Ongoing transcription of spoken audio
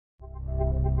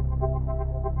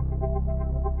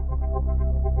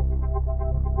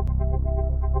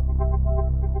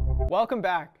Welcome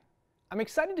back. I'm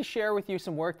excited to share with you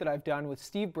some work that I've done with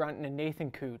Steve Brunton and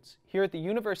Nathan Coots here at the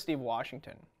University of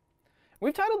Washington.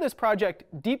 We've titled this project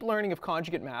Deep Learning of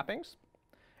Conjugate Mappings,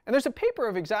 and there's a paper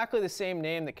of exactly the same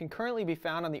name that can currently be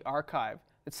found on the archive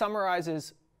that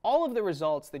summarizes all of the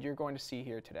results that you're going to see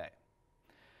here today.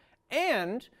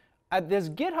 And at this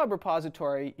GitHub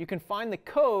repository, you can find the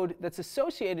code that's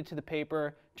associated to the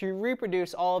paper to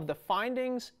reproduce all of the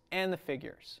findings and the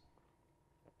figures.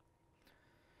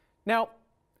 Now,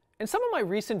 in some of my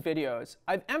recent videos,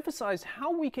 I've emphasized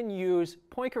how we can use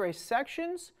Poincare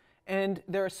sections and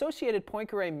their associated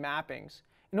Poincare mappings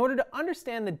in order to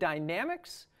understand the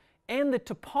dynamics and the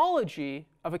topology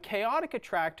of a chaotic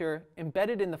attractor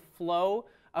embedded in the flow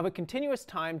of a continuous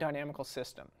time dynamical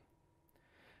system.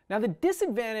 Now, the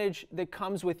disadvantage that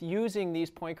comes with using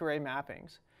these Poincare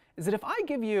mappings is that if I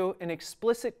give you an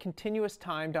explicit continuous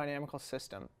time dynamical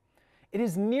system, it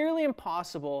is nearly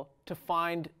impossible to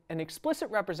find an explicit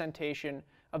representation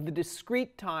of the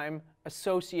discrete time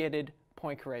associated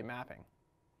Poincare mapping.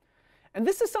 And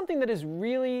this is something that has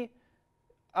really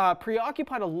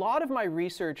preoccupied a lot of my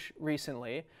research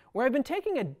recently, where I've been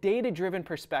taking a data-driven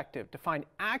perspective to find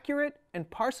accurate and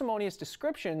parsimonious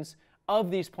descriptions of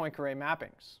these Poincare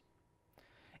mappings.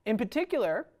 In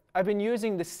particular, I've been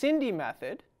using the SINDI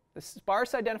method, the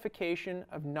sparse identification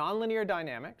of nonlinear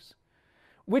dynamics,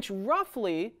 which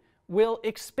roughly will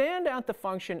expand out the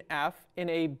function f in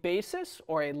a basis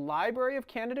or a library of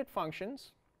candidate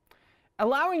functions,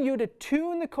 allowing you to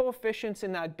tune the coefficients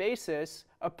in that basis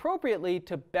appropriately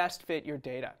to best fit your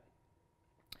data.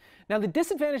 Now, the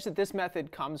disadvantage that this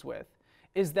method comes with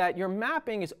is that your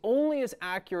mapping is only as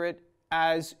accurate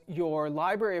as your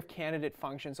library of candidate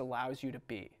functions allows you to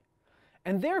be.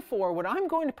 And therefore, what I'm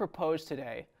going to propose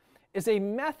today is a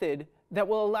method that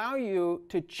will allow you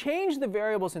to change the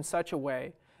variables in such a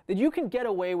way that you can get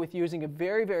away with using a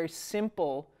very, very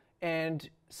simple and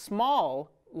small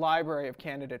library of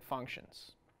candidate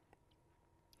functions.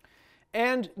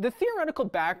 And the theoretical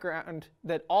background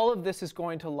that all of this is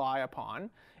going to lie upon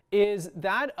is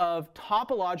that of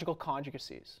topological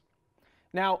conjugacies.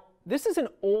 Now, this is an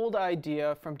old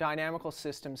idea from dynamical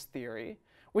systems theory,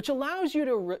 which allows you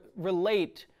to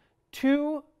relate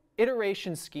two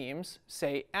iteration schemes,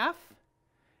 say f,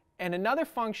 and another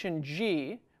function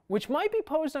g, which might be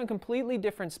posed on completely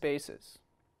different spaces.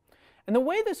 And the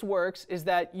way this works is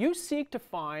that you seek to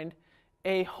find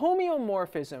a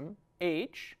homeomorphism,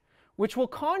 h, which will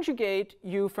conjugate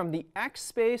you from the x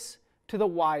space to the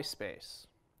y space.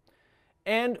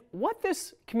 And what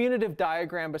this commutative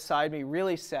diagram beside me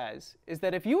really says is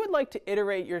that if you would like to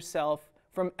iterate yourself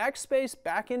from x space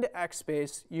back into x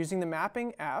space using the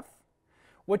mapping f,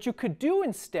 what you could do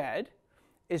instead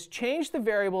is change the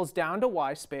variables down to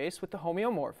y space with the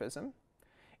homeomorphism,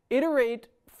 iterate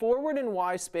forward in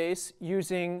y space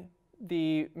using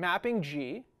the mapping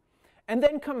g, and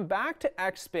then come back to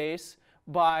x space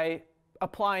by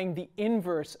applying the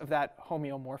inverse of that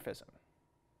homeomorphism.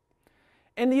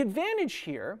 And the advantage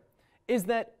here is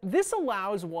that this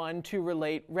allows one to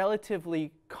relate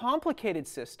relatively complicated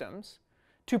systems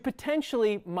to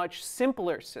potentially much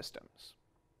simpler systems.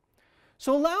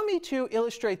 So allow me to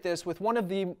illustrate this with one of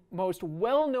the most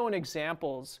well-known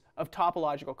examples of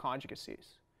topological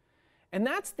conjugacies. And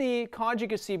that's the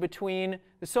conjugacy between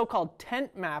the so-called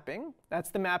tent mapping,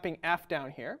 that's the mapping f down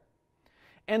here,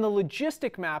 and the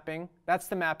logistic mapping, that's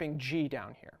the mapping g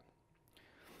down here.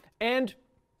 And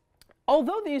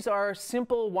although these are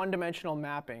simple one-dimensional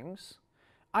mappings,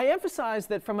 I emphasize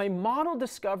that from a model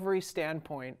discovery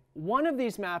standpoint, one of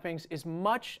these mappings is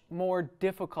much more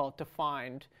difficult to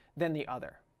find than the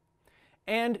other.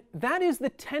 And that is the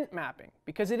tent mapping,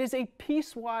 because it is a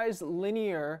piecewise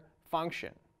linear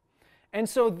function. And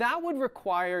so that would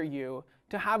require you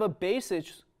to have a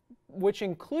basis which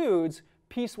includes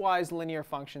piecewise linear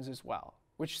functions as well,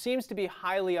 which seems to be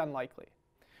highly unlikely.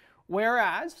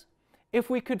 Whereas, if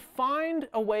we could find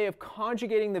a way of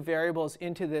conjugating the variables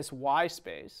into this y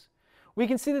space, we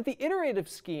can see that the iterative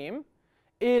scheme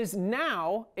is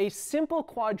now a simple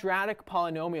quadratic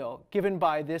polynomial given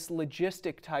by this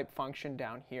logistic type function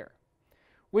down here,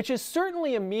 which is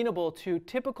certainly amenable to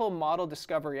typical model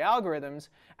discovery algorithms,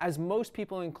 as most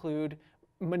people include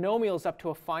monomials up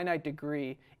to a finite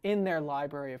degree in their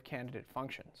library of candidate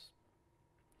functions.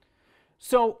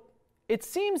 So it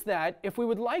seems that if we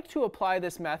would like to apply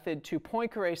this method to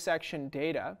Poincare section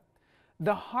data,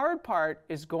 the hard part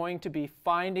is going to be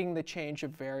finding the change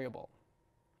of variable.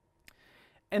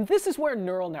 And this is where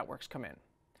neural networks come in.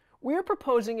 We are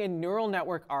proposing a neural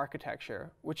network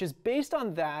architecture which is based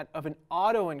on that of an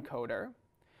autoencoder,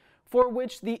 for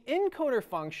which the encoder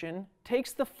function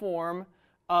takes the form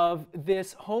of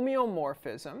this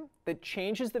homeomorphism that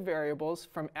changes the variables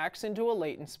from x into a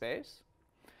latent space.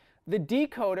 The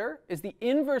decoder is the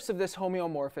inverse of this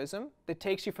homeomorphism that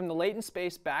takes you from the latent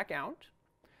space back out.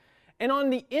 And on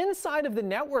the inside of the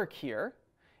network here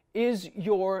is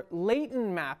your latent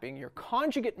mapping, your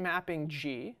conjugate mapping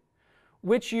G,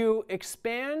 which you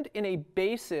expand in a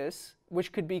basis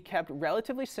which could be kept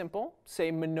relatively simple,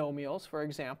 say monomials, for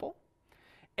example.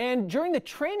 And during the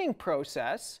training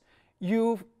process,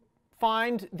 you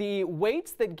find the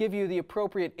weights that give you the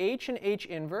appropriate H and H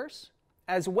inverse,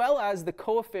 as well as the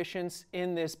coefficients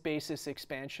in this basis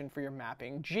expansion for your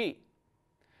mapping G.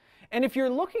 And if you're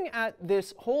looking at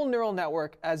this whole neural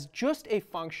network as just a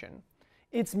function,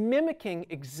 it's mimicking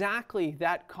exactly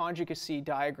that conjugacy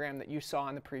diagram that you saw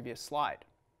on the previous slide.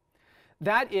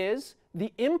 That is,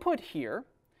 the input here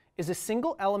is a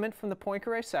single element from the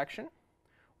Poincare section.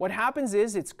 What happens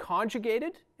is it's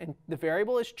conjugated, and the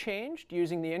variable is changed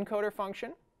using the encoder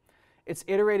function. It's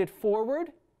iterated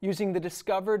forward using the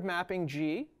discovered mapping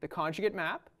G, the conjugate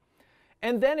map.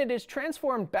 And then it is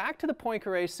transformed back to the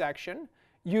Poincare section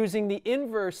using the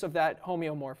inverse of that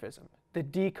homeomorphism, the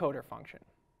decoder function.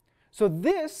 So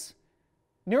this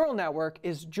neural network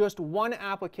is just one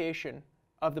application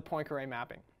of the Poincare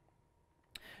mapping.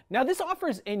 Now this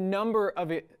offers a number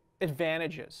of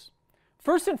advantages.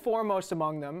 First and foremost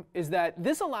among them is that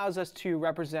this allows us to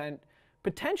represent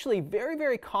potentially very,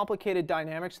 very complicated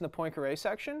dynamics in the Poincare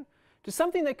section to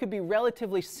something that could be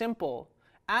relatively simple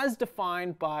as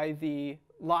defined by the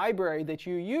library that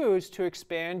you use to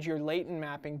expand your latent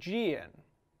mapping G in.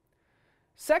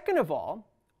 Second of all,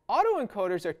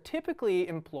 autoencoders are typically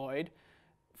employed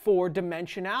for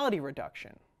dimensionality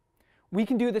reduction. We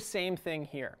can do the same thing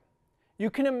here. You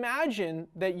can imagine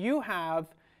that you have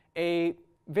a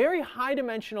very high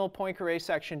dimensional Poincare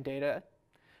section data,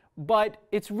 but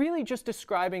it's really just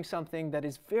describing something that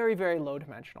is very, very low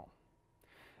dimensional.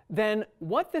 Then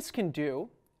what this can do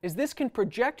is this can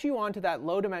project you onto that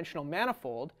low dimensional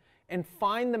manifold and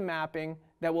find the mapping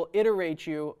that will iterate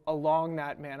you along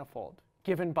that manifold,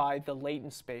 given by the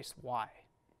latent space y.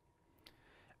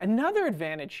 Another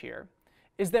advantage here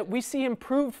is that we see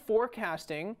improved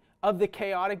forecasting of the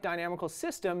chaotic dynamical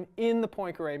system in the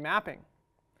Poincare mapping.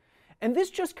 And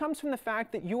this just comes from the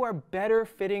fact that you are better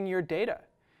fitting your data.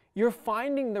 You're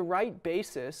finding the right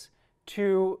basis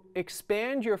to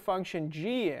expand your function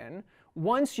G in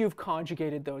once you've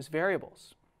conjugated those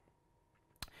variables.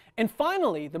 And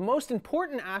finally, the most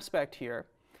important aspect here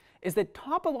is that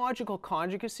topological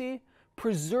conjugacy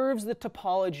preserves the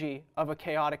topology of a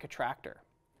chaotic attractor.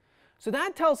 So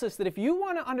that tells us that if you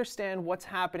want to understand what's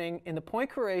happening in the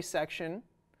Poincare section,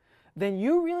 then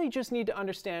you really just need to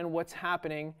understand what's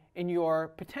happening in your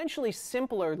potentially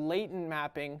simpler latent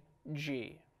mapping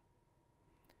G.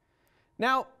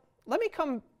 Now, let me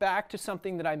come back to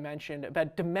something that I mentioned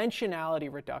about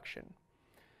dimensionality reduction.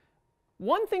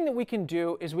 One thing that we can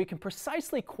do is we can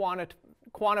precisely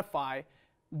quantify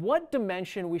what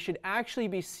dimension we should actually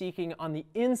be seeking on the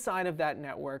inside of that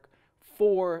network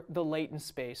for the latent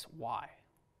space y.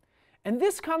 And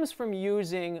this comes from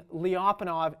using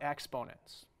Lyapunov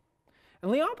exponents.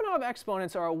 And Lyapunov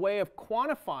exponents are a way of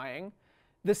quantifying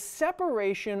the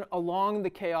separation along the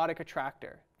chaotic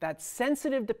attractor, that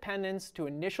sensitive dependence to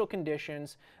initial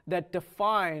conditions that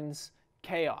defines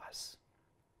chaos.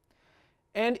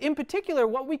 And in particular,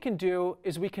 what we can do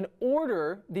is we can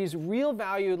order these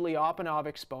real-valued Lyapunov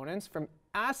exponents from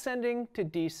ascending to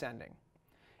descending.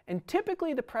 And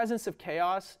typically, the presence of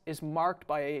chaos is marked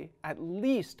by at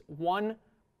least one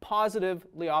positive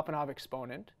Lyapunov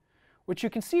exponent, which you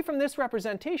can see from this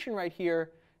representation right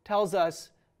here tells us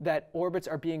that orbits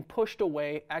are being pushed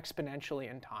away exponentially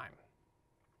in time.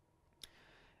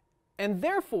 And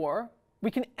therefore,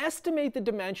 we can estimate the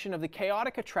dimension of the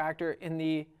chaotic attractor in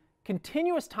the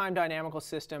continuous time dynamical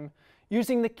system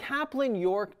using the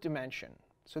Kaplan-York dimension.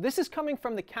 So this is coming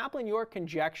from the Kaplan-York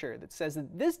conjecture that says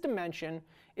that this dimension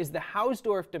is the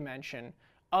Hausdorff dimension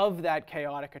of that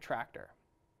chaotic attractor.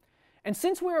 And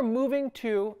since we are moving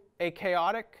to a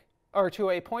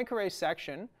Poincare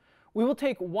section, we will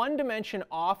take one dimension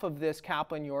off of this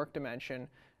Kaplan-York dimension,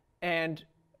 and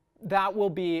that will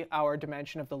be our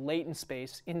dimension of the latent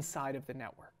space inside of the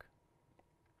network.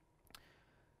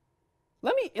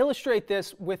 Let me illustrate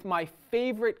this with my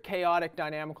favorite chaotic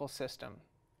dynamical system,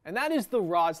 and that is the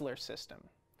Rosler system.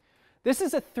 This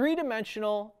is a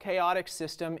three-dimensional chaotic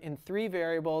system in three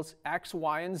variables, x,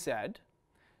 y, and z.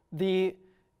 The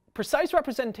precise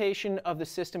representation of the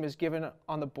system is given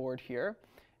on the board here.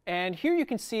 And here you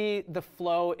can see the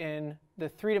flow in the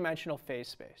three-dimensional phase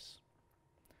space.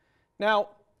 Now,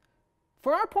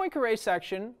 For our Poincare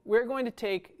section, we're going to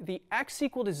take the x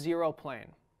equal to 0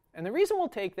 plane. And the reason we'll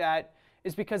take that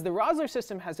is because the Rosler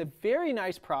system has a very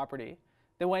nice property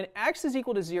that when x is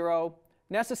equal to 0,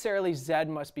 necessarily z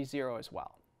must be 0 as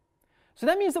well. So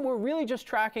that means that we're really just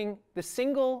tracking the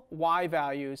single y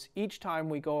values each time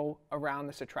we go around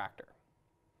this attractor.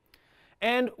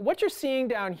 And what you're seeing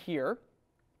down here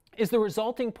is the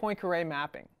resulting Poincare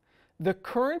mapping. The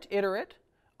current iterate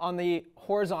on the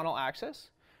horizontal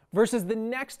axis versus the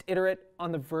next iterate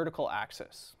on the vertical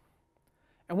axis.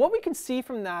 And what we can see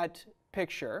from that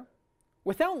picture,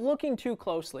 without looking too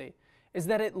closely, is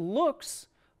that it looks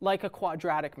like a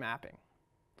quadratic mapping.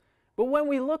 But when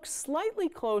we look slightly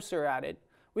closer at it,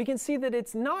 we can see that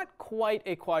it's not quite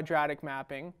a quadratic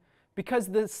mapping because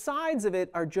the sides of it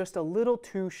are just a little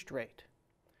too straight.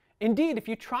 Indeed, if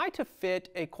you try to fit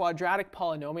a quadratic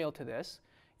polynomial to this,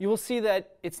 you will see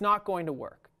that it's not going to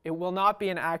work. It will not be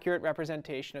an accurate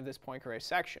representation of this Poincare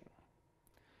section.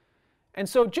 And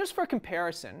so just for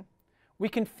comparison, we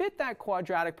can fit that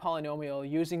quadratic polynomial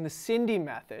using the Cindy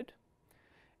method.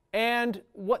 And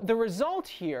what the result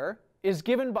here is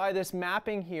given by this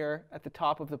mapping here at the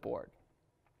top of the board.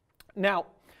 Now,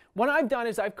 what I've done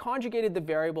is I've conjugated the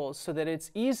variables so that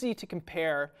it's easy to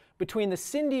compare between the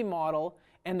Cindy model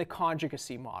and the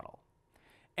conjugacy model.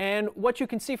 And what you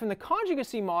can see from the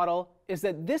conjugacy model is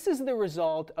that this is the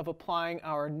result of applying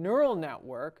our neural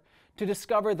network to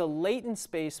discover the latent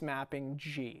space mapping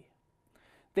G.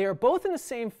 They are both in the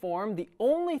same form. The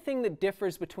only thing that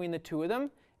differs between the two of them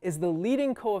is the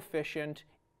leading coefficient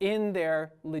in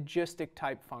their logistic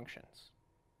type functions.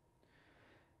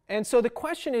 And so the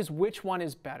question is, which one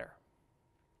is better?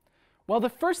 Well, the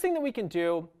first thing that we can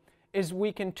do is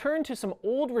we can turn to some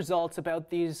old results about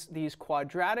these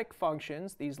quadratic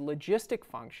functions, these logistic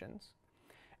functions.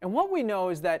 And what we know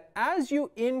is that as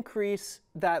you increase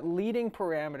that leading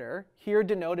parameter, here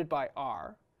denoted by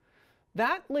r,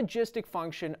 that logistic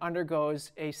function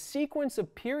undergoes a sequence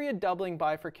of period doubling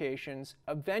bifurcations,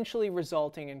 eventually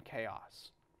resulting in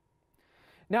chaos.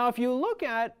 Now, if you look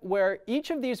at where each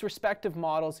of these respective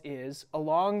models is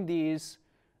along this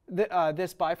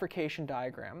bifurcation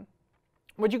diagram,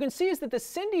 what you can see is that the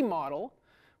Cindy model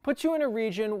puts you in a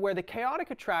region where the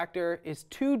chaotic attractor is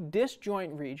two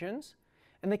disjoint regions,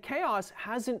 and the chaos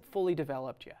hasn't fully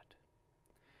developed yet.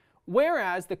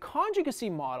 Whereas the conjugacy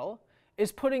model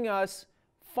is putting us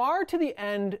far to the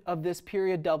end of this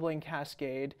period doubling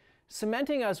cascade,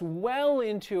 cementing us well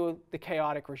into the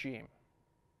chaotic regime.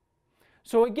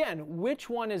 So again, which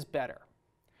one is better?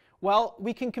 Well,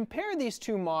 we can compare these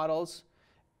two models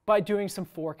by doing some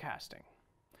forecasting.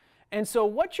 And so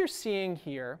what you're seeing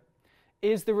here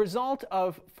is the result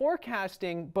of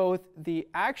forecasting both the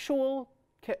actual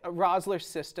Rosler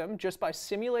system just by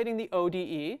simulating the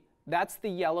ODE, that's the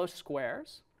yellow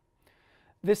squares,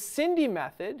 the Cindy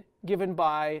method given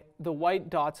by the white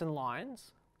dots and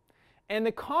lines, and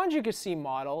the conjugacy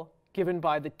model given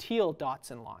by the teal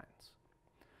dots and lines.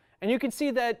 And you can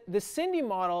see that the Cindy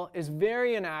model is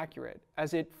very inaccurate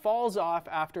as it falls off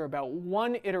after about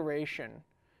one iteration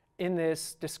in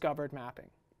this discovered mapping.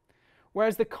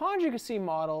 Whereas the conjugacy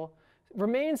model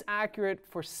remains accurate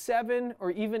for 7 or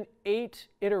even 8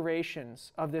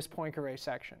 iterations of this Poincare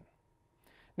section.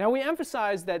 Now we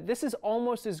emphasize that this is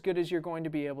almost as good as you're going to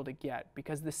be able to get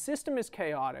because the system is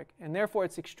chaotic and therefore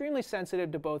it's extremely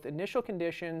sensitive to both initial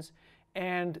conditions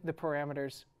and the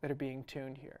parameters that are being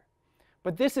tuned here.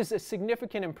 But this is a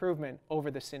significant improvement over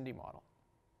the Cindy model.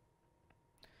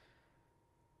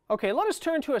 OK, let us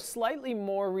turn to a slightly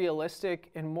more realistic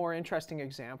and more interesting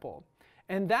example.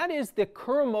 And that is the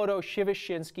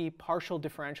Kuramoto-Shivashinsky partial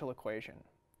differential equation.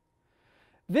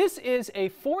 This is a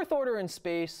fourth order in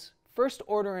space, first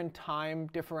order in time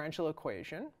differential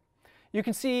equation. You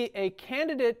can see a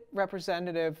candidate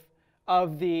representative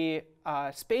of the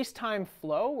space-time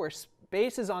flow, where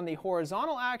space is on the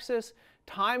horizontal axis,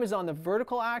 time is on the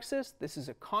vertical axis. This is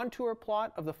a contour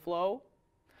plot of the flow.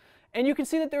 And you can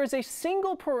see that there is a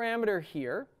single parameter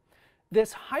here,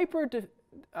 this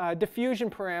diffusion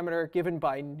parameter given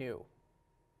by nu.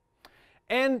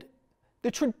 And the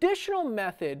traditional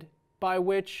method by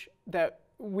which that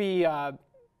we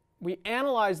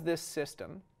analyze this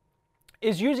system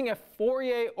is using a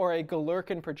Fourier or a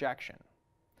Galerkin projection.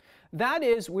 That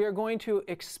is, we are going to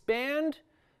expand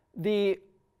the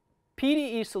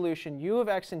PDE solution u of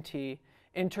x and t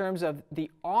in terms of the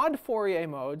odd Fourier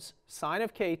modes, sine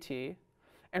of kt,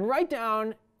 and write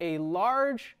down a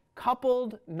large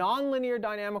coupled nonlinear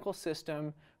dynamical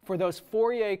system for those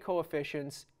Fourier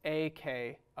coefficients a,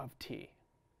 k of t.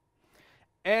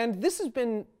 And this has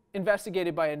been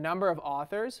investigated by a number of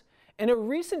authors, In a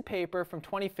recent paper from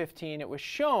 2015, it was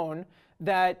shown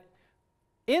that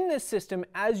in this system,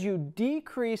 as you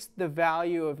decrease the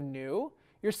value of nu,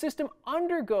 your system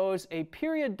undergoes a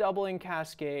period doubling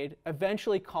cascade,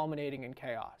 eventually culminating in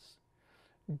chaos.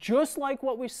 Just like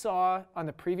what we saw on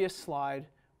the previous slide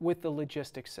with the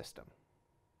logistic system.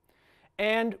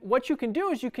 And what you can do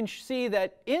is you can see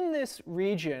that in this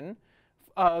region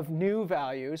of nu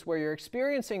values, where you're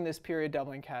experiencing this period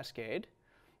doubling cascade,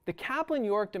 the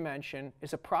Kaplan-York dimension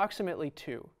is approximately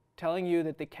 2, telling you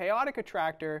that the chaotic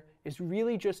attractor is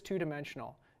really just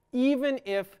two-dimensional, even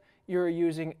if you're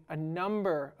using a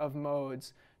number of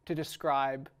modes to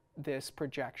describe this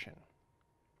projection.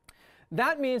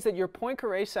 That means that your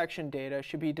Poincare section data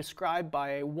should be described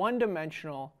by a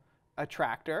one-dimensional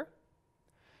attractor.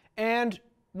 And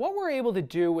what we're able to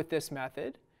do with this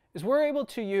method is we're able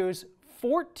to use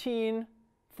 14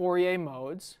 Fourier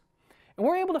modes, and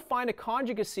we're able to find a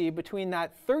conjugacy between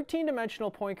that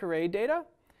 13-dimensional Poincare data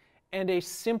and a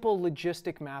simple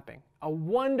logistic mapping, a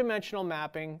one-dimensional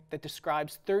mapping that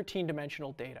describes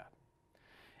 13-dimensional data.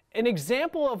 An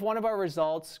example of one of our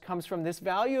results comes from this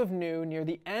value of nu near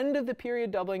the end of the period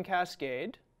doubling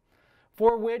cascade,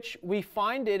 for which we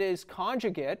find it is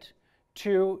conjugate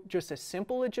to just a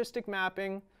simple logistic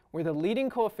mapping where the leading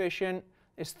coefficient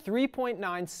is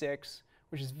 3.96,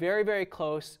 which is very, very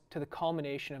close to the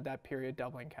culmination of that period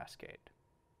doubling cascade.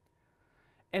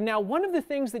 And now one of the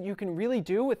things that you can really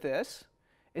do with this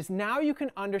is now you can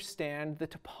understand the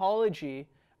topology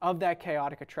of that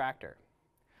chaotic attractor.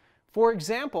 For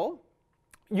example,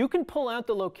 you can pull out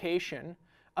the location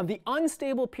of the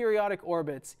unstable periodic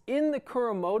orbits in the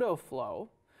Kuromoto flow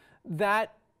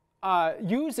that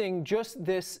using just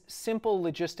this simple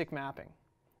logistic mapping.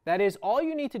 That is, all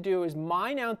you need to do is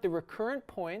mine out the recurrent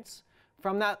points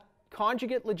from that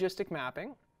conjugate logistic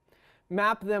mapping,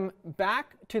 map them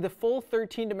back to the full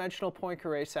 13-dimensional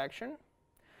Poincare section.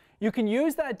 You can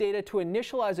use that data to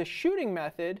initialize a shooting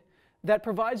method that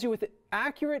provides you with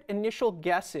accurate initial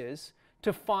guesses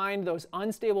to find those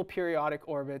unstable periodic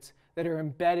orbits that are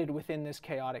embedded within this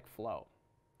chaotic flow.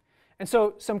 And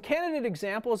so some candidate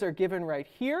examples are given right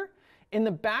here. In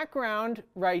the background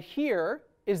right here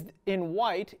is in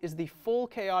white is the full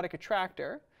chaotic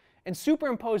attractor, and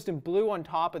superimposed in blue on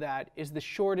top of that is the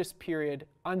shortest period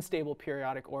unstable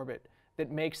periodic orbit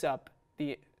that makes up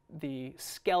the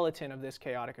skeleton of this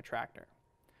chaotic attractor.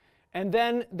 And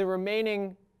then the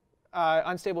remaining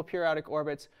unstable periodic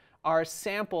orbits are a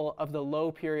sample of the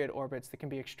low period orbits that can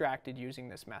be extracted using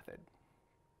this method.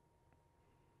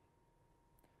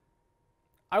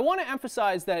 I want to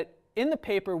emphasize that in the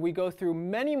paper we go through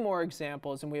many more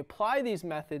examples and we apply these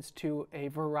methods to a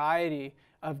variety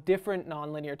of different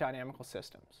nonlinear dynamical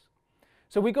systems.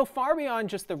 So we go far beyond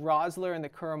just the Rosler and the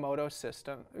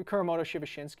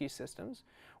Kuromoto-Shibashinsky systems.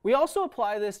 We also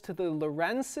apply this to the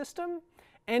Lorentz system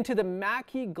and to the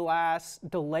Mackey-Glass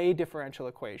delay differential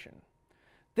equation.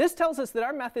 This tells us that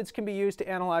our methods can be used to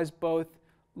analyze both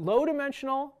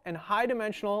low-dimensional and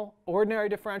high-dimensional ordinary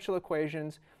differential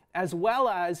equations, as well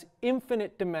as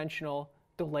infinite-dimensional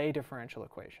delay differential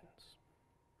equations.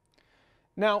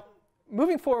 Now,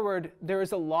 moving forward, there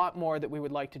is a lot more that we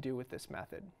would like to do with this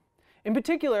method. In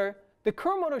particular, the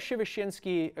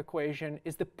Kuromoto-Shibashinsky equation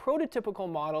is the prototypical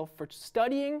model for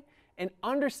studying and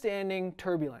understanding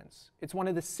turbulence. It's one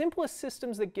of the simplest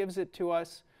systems that gives it to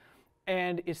us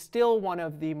and is still one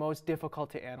of the most difficult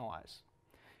to analyze.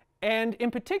 And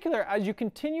in particular, as you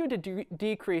continue to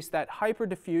decrease that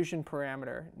hyperdiffusion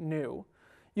parameter, nu,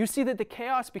 you see that the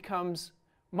chaos becomes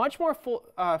much more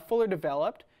fuller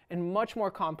developed and much more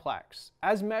complex,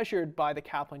 as measured by the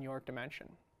Kaplan-York dimension.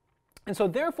 And so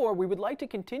therefore, we would like to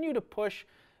continue to push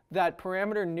that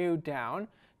parameter nu down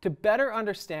to better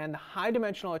understand the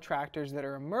high-dimensional attractors that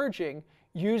are emerging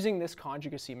using this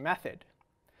conjugacy method.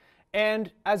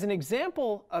 And as an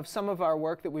example of some of our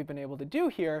work that we've been able to do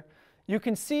here, you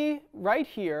can see right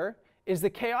here is the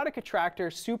chaotic attractor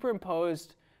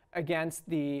superimposed against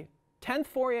the 10th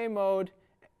Fourier mode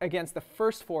against the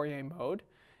first Fourier mode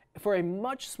for a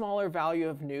much smaller value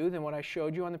of nu than what I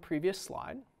showed you on the previous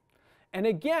slide. And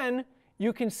again,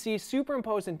 you can see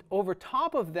superimposed over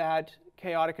top of that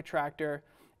chaotic attractor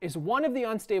is one of the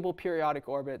unstable periodic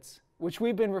orbits, which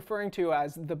we've been referring to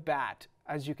as the bat,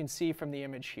 as you can see from the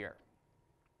image here.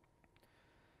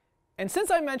 And since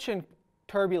I mentioned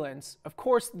turbulence, of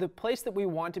course, the place that we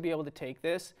want to be able to take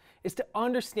this is to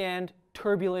understand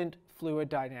turbulent fluid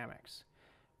dynamics.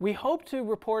 We hope to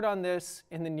report on this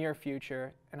in the near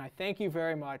future, and I thank you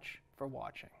very much for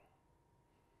watching.